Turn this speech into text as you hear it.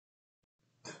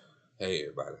Hey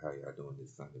everybody, how y'all doing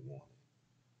this Sunday morning?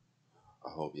 I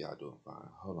hope y'all doing fine.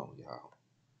 Hold on, y'all.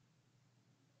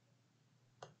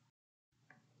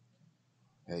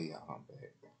 Hey y'all, I'm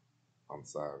back. I'm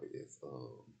sorry, it's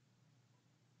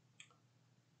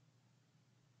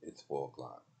 4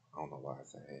 o'clock. I don't know why I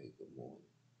say hey, good morning.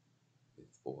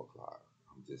 It's 4 o'clock.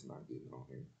 I'm just not getting on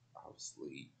here. I was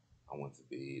asleep. I went to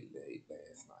bed late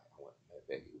last night. Matter of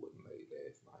fact, it wasn't late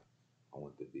last night. I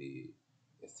went to bed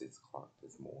at 6 o'clock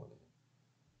this morning.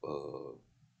 Uh,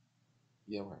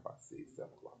 yeah, around about 6, 7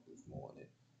 o'clock this morning.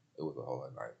 It was a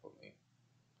hard night for me.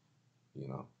 You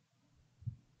know,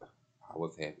 I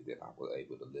was happy that I was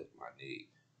able to lift my leg,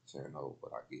 turn over,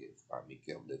 but I guess by me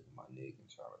kept lifting my leg and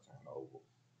trying to turn over,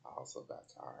 I also got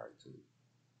tired too.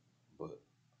 But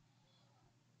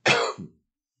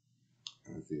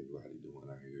how's everybody doing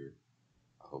out here?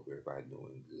 I hope everybody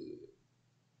doing good.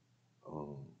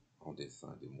 On this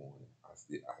Sunday morning, I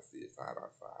see it's hot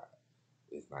outside.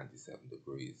 It's 97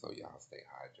 degrees, so y'all stay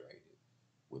hydrated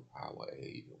with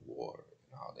Powerade and water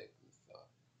and all that good stuff,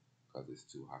 cause it's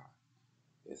too hot.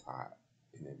 It's hot,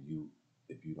 and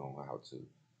if you don't know how to,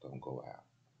 don't go out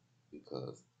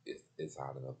because it's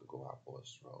hot enough to go out for a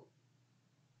stroke.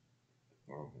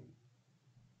 Um,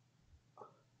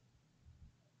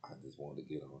 I just wanted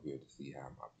to get on here to see how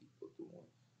my people doing.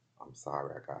 I'm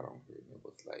sorry I got on here and it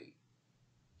was late.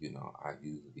 I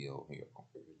usually be on here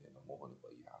early in the morning,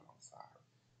 but y'all, I'm sorry.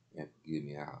 And forgive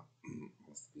me how I'm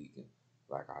speaking.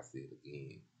 Like I said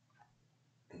again,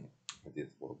 I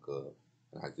just woke up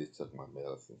and I just took my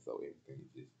medicine, so everything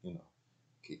just,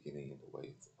 kicking in the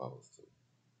way it's supposed to.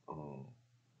 Um,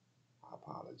 I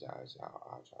apologize, y'all.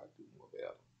 I'll try to do more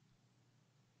better.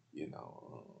 You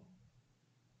know,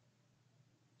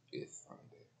 it's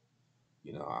Sunday.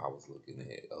 I was looking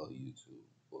at a YouTube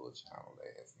channel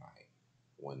last night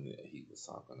when he was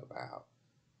talking about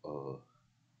uh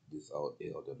this old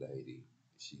elder lady.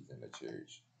 She's in the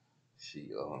church. She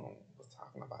was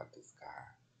talking about this guy,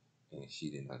 and he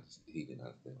didn't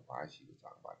understand why she was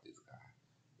talking about this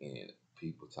guy. And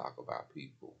people talk about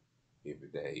people every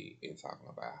day and talking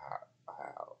about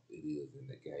how it is in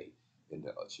the gay in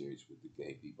the church with the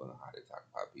gay people and how they talk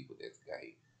about people that's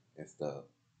gay and stuff.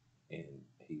 And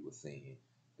he was saying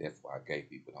that's why gay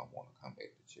people don't want to come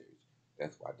back to church.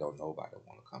 That's why don't nobody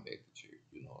want to come back to church.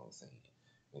 You know what I'm saying?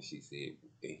 And she said,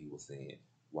 and he was saying,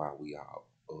 why we all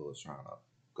trying to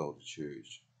go to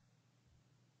church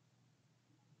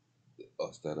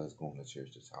instead of us going to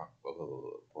church to talk,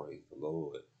 praise the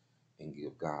Lord and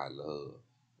give God love.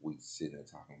 We sitting there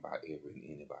talking about every and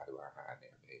anybody behind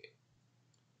their back.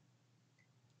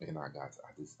 And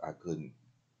I couldn't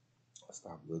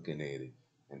stop looking at it,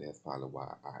 and that's probably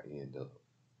why I end up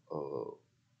uh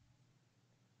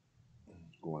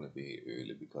going to bed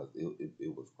early because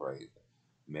it was crazy.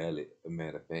 Matter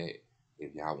of fact,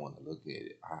 if y'all want to look at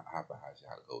it, I advise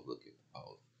y'all to go look at the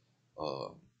post.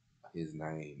 Um, his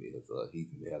name is he's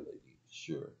Melody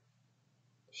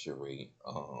SHARI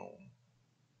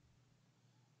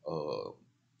uh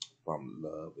from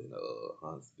Love and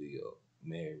Huntsville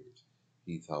Marriage.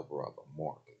 He's her brother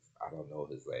Marcus. I don't know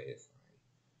his last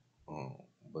name,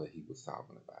 but he was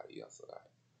talking about it yesterday,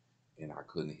 and I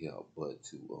couldn't help but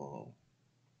to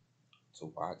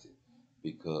watch it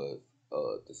because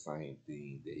the same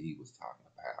thing that he was talking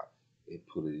about, it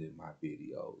put it in my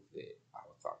videos that I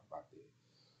was talking about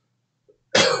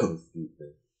that excuse me,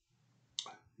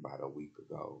 about a week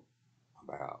ago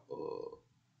about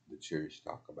the church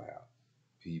talk about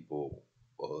people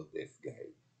that's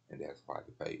gay, and that's why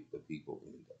the people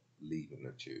end up leaving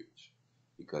the church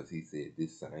because he said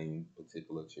this same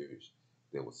particular church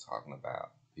that was talking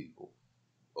about people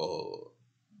uh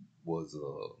was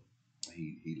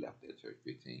he left that church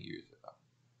 15 years ago,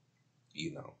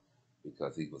 you know,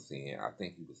 because he was saying, I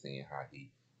think he was saying how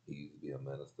he used to be a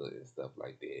minister and stuff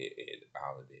like that and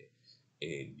all of that.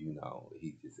 And,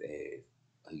 he just asked,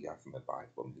 he got some advice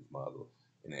from his mother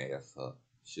and asked her,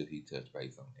 should he touch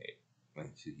base on that?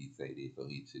 And should he say this or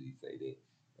should he say that?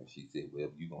 And she said, well,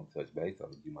 if you're going to touch base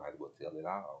on it, you might as well tell it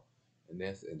all. And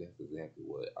that's exactly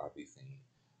what I be saying.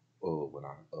 When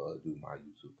I do my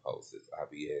YouTube posts, I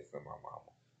be asking my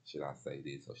mama, should I say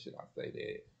this or should I say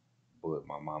that? But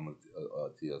my mama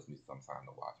tells me sometimes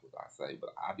to watch what I say,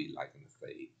 but I be liking to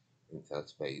say and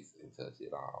touch base and touch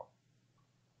it all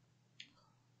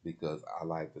because I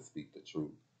like to speak the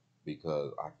truth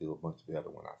because I feel much better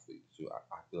when I speak the truth.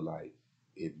 I feel like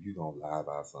if you gonna lie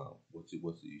about something, what's the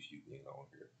issue being on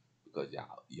here? Because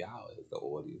y'all as the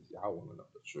audience, y'all want to know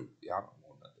the truth. Y'all don't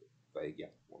want nothing fake. Y'all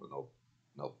want to know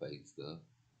no fake stuff.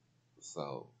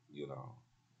 So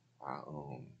I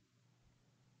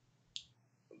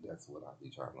that's what I be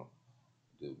trying to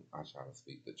do. I try to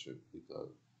speak the truth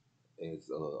because, as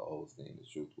old saying, the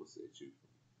truth will set you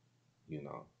free. You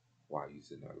know, why you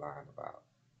sitting there lying about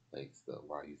fake stuff?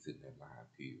 Why you sitting there lying?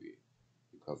 Period.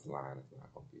 Because lying is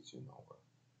not gonna get you nowhere.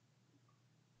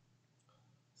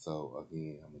 So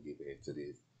again, I'm gonna get back to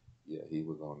this. Yeah, he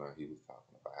was on there. He was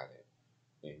talking about it,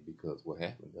 and because what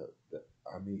happened,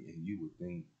 I mean, and you would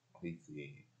think he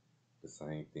said the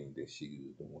same thing that she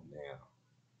was doing now.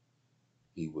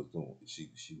 He was doing. She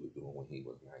was doing when he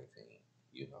was 19.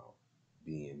 You know,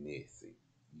 being messy.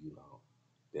 You know,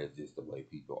 that's just the way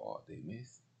people are. They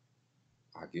messy.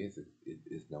 I guess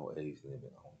it's no age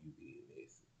limit on you being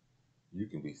messy. You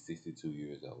can be 62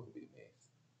 years old and be messy,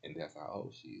 and that's how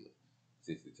old she is.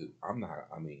 62. I'm not.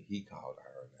 I mean, he called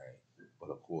her name, but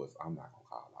of course, I'm not gonna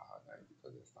call her name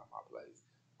because that's not my place.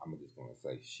 I'm just gonna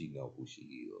say she know who she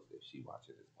is if she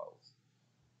watches this post.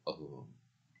 Um,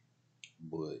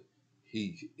 but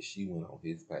she went on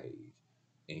his page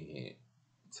and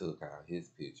took out his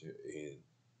picture and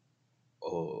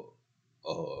uh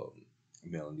um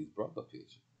Melanie's brother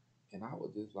picture, and I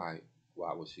was just like,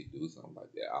 why would she do something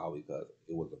like that? All because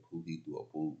it was a pool. He threw a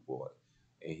pool for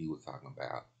it, and he was talking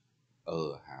about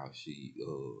how she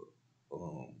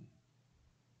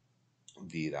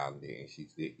did out there, and he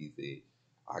said,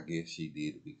 I guess she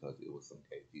did it because it was some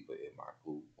gay people at my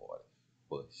pool party.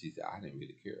 But she said, I didn't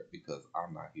really care because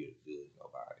I'm not here to judge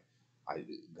nobody.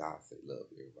 God said love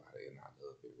everybody, and I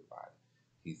love everybody.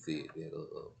 He said that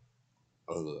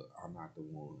I'm not the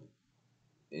one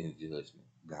in judgment.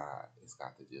 God has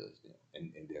got to judge them,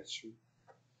 and that's true.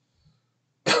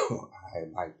 I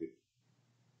liked it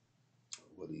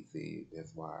what he said.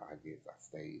 That's why I guess I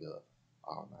stayed up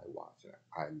all night watching.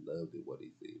 I loved it what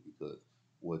he said because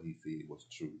what he said was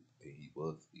truth, and he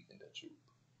was speaking the truth.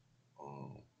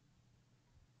 Um,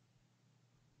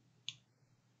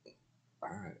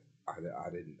 I, I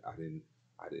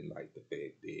didn't like the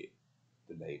fact that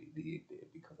the lady did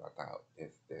that because I thought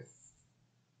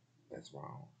that's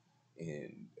wrong,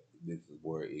 and this is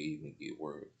where it even get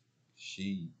worse.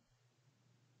 She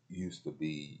used to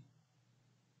be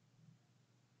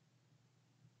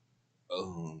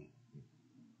um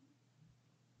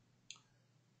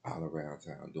all around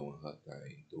town doing her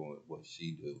thing, doing what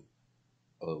she do,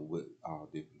 with all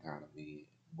different kind of men.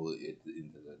 But at the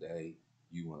end of the day,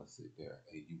 you want to sit there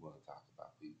and you want to talk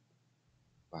about people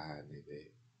behind their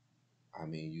back. I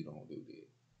mean, you don't do that.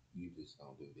 You just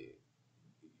don't do that.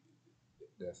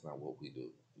 That's not what we do.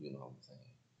 You know what I'm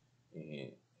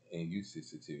saying? And you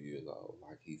 62 years old,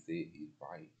 like he said, he's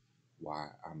right. Why?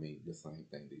 I mean, the same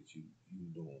thing that you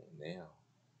doing now.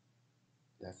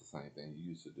 That's the same thing you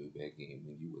used to do back in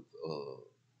when you was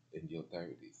in your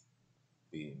 30s,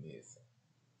 being missing.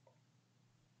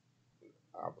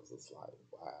 I was just like,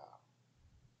 wow.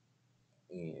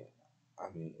 And I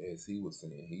mean, as he was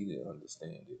saying, he didn't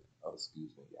understand it. Oh,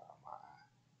 excuse me, y'all, my eye.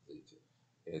 Teacher.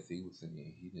 As he was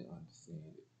saying, he didn't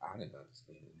understand it. I didn't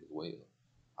understand it as well.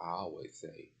 I always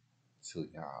say to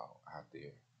y'all out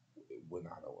there when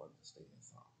I don't understand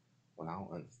something. When I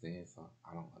don't understand something,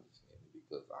 I don't understand it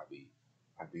because I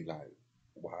be like,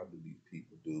 why do these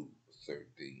people do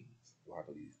certain things? Why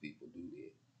do these people do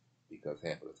that? Because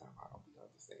half of the time I don't be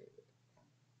understanding it.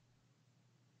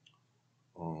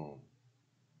 Um,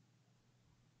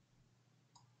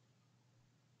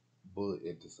 But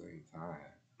at the same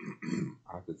time,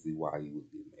 I could see why he was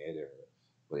getting mad at her.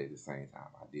 But at the same time,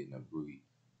 I didn't agree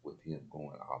with him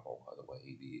going off on her the way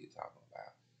he did, talking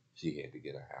about she had to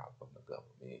get a house from the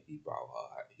government. He brought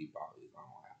his own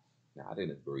house. Now, I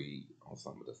didn't agree on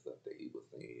some of the stuff that he was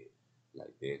saying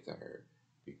like that to her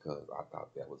because I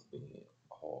thought that was being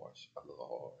harsh, a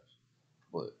little harsh.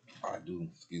 But I do,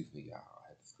 excuse me, y'all, I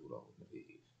had to scoot over the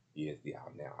bed. Yes,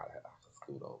 y'all, now I can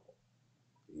scoot over.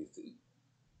 You see,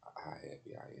 how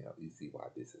happy I am. You see why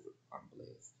this is, I'm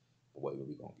blessed. But wait,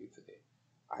 we gonna get to that.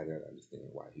 I don't understand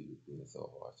why he was being so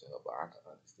harsh to her, but I can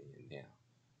understand now,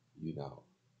 you know.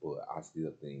 But I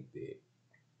still think that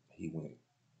he went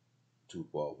too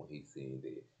far when he said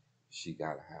that she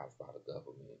got a house by the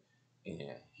government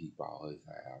and he bought his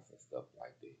house and stuff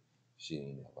like that. She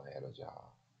ain't never had a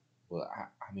job. But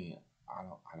I mean, I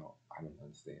don't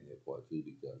understand that part too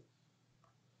because,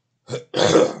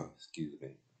 excuse me,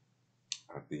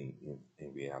 I think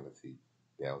in reality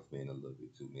that was being a little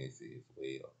bit too messy as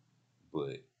well.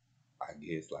 But I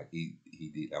guess like he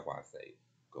did. That's why I say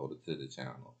go to the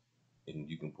channel and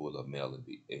you can pull up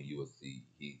Melody and you will see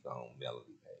he's on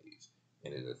Melody page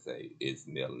and it'll say it's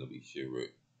Melody Shari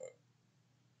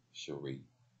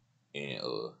and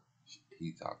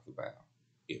he talks about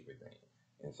everything.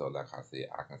 And so like I said,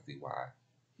 I can see why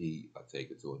he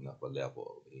take it to another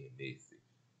level of being messy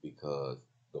because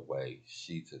the way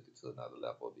she took it to another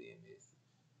level of being messy.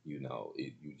 You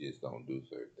just don't do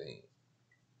certain things.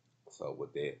 So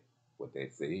with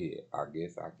that said, I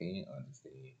guess I can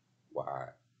understand why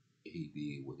he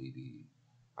did what he did.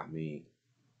 I mean,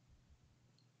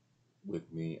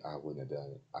 with me, I wouldn't have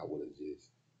done it. I would have just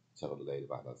told the lady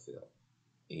about herself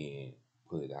and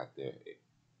put it out there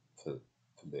to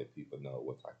let people know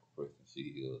what type of person she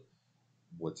is,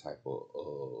 what type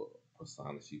of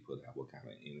persona she put out, what kind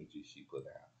of energy she put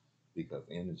out, because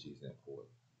energy is important.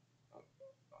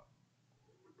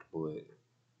 But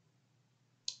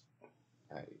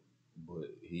hey, but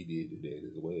he did do that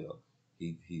as well.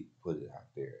 He put it out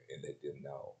there and let them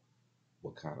know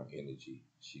what kind of energy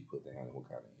she put down and what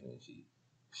kind of energy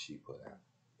she put out.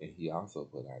 And he also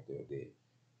put out there that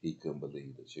he couldn't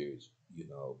believe the church,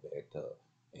 backed up,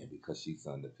 and because she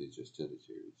sent the pictures to the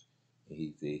church, and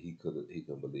he said he couldn't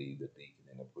believe the deacon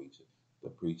and the preacher. The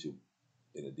preacher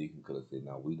and the deacon could have said,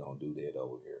 "No, we don't do that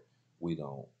over here. We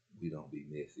don't we don't be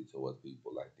messy towards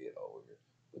people like that over here."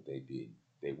 But they didn't.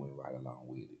 They went right along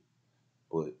with it.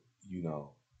 But you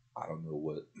know, I don't know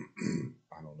what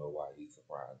I don't know why he's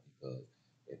surprised because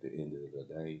at the end of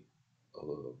the day,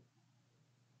 uh,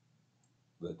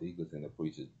 the deacons and the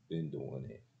preachers been doing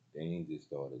it. They ain't just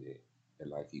started it. And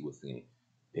like he was saying,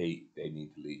 they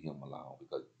need to leave him alone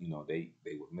because they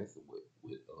was messing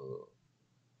with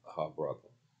her brother,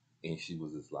 and she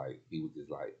was just like he was just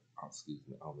like excuse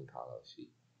me, I don't even call her she.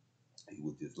 He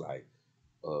was just like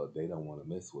they don't want to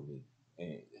mess with me,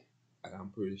 and I'm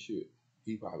pretty sure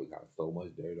he probably got so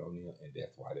much dirt on him, and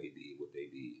that's why they did what they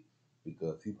did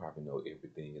because he probably know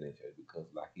everything in that church. Because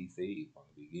like he said from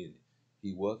the beginning,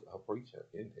 he was a preacher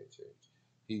in that church.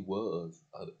 He was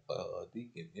a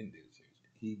deacon in that church.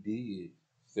 He did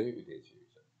serve that church.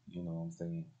 You know what I'm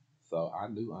saying? So I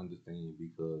do understand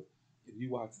because if you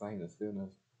watch Saint and Sinners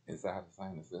inside the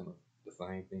Saint and Sinners, the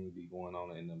same thing be going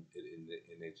on in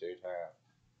that church house.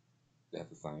 That's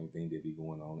the same thing that be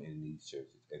going on in these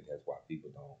churches, and that's why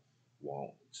people don't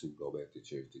want to go back to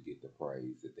church to get the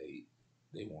praise that they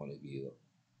want to give.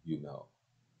 You know,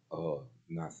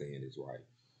 not saying it's right,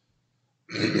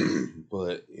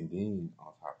 but and then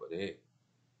on top of that,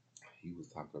 he was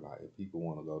talking about if people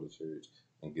want to go to church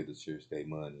and get the church their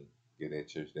money, get that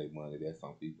church their money. There's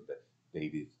some people that they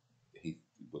just he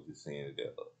was just saying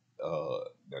that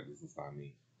that this is not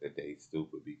me that they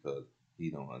stupid because he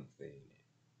don't understand it.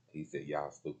 He said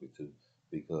y'all stupid too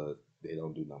because they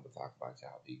don't do nothing but talk about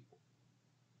y'all people.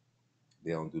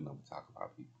 They don't do nothing but talk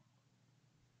about people,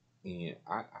 and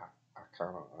I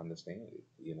kind of understand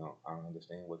it. I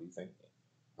understand what he's thinking.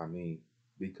 I mean,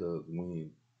 because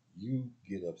when you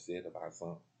get upset about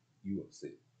something, you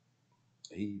upset.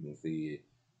 He even said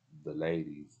the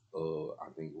ladies, I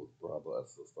think it was brother or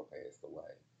sister passed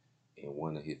away, and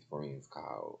one of his friends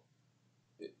called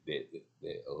that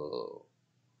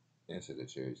into the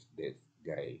church that's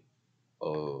gay,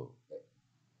 uh,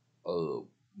 uh,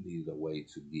 needed a way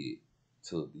to get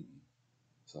to the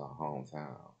to her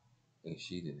hometown, and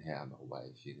she didn't have no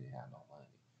way. She didn't have no money,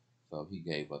 so he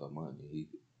gave her the money. He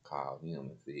called him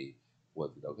and said,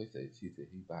 "Was it okay?" She said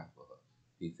he buy for her.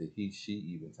 He said she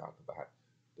even talked about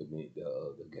the gay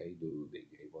dude that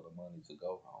gave her the money to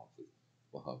go home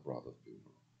for her brother's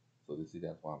funeral. So you see,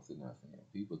 that's why I'm sitting there saying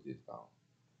people just don't.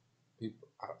 People,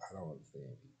 I don't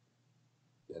understand people.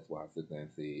 That's why I sit there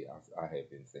and say I have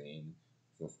been saying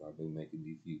since I've been making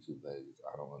these YouTube videos.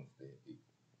 I don't understand people.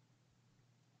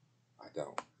 I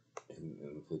don't.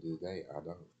 And to this day, I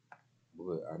don't.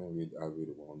 But I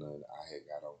really want none. I had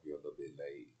got on here a little bit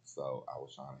late, so I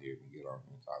was trying to hear them get on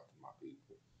here and talk to my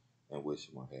people and wish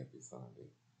them a happy Sunday.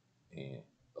 And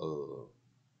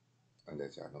and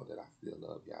let y'all know that I still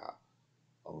love y'all.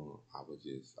 I was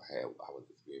just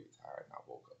very tired and I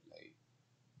woke up late.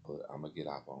 But I'm gonna get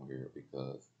off on here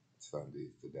because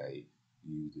Sunday's today.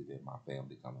 Usually then my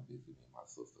family come and visit me, my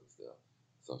sister and stuff.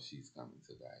 So she's coming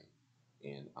today.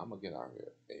 And I'm gonna get out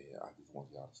here and I just want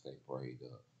y'all to stay prayed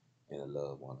up and to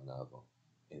love one another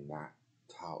and not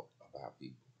talk about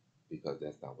people. Because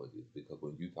that's not what it is. Because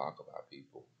when you talk about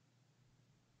people,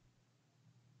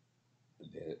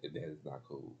 that is not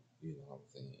cool. You know what I'm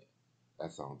saying?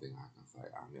 That's the only thing I can say.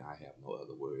 I mean, I have no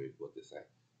other words but to say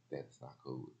that's not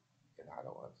cool, and I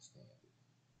don't understand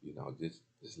it.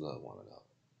 Just love one another.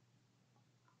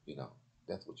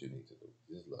 That's what you need to do.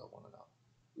 Just love one another.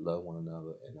 Love one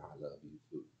another, and I love you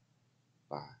too.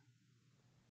 Bye.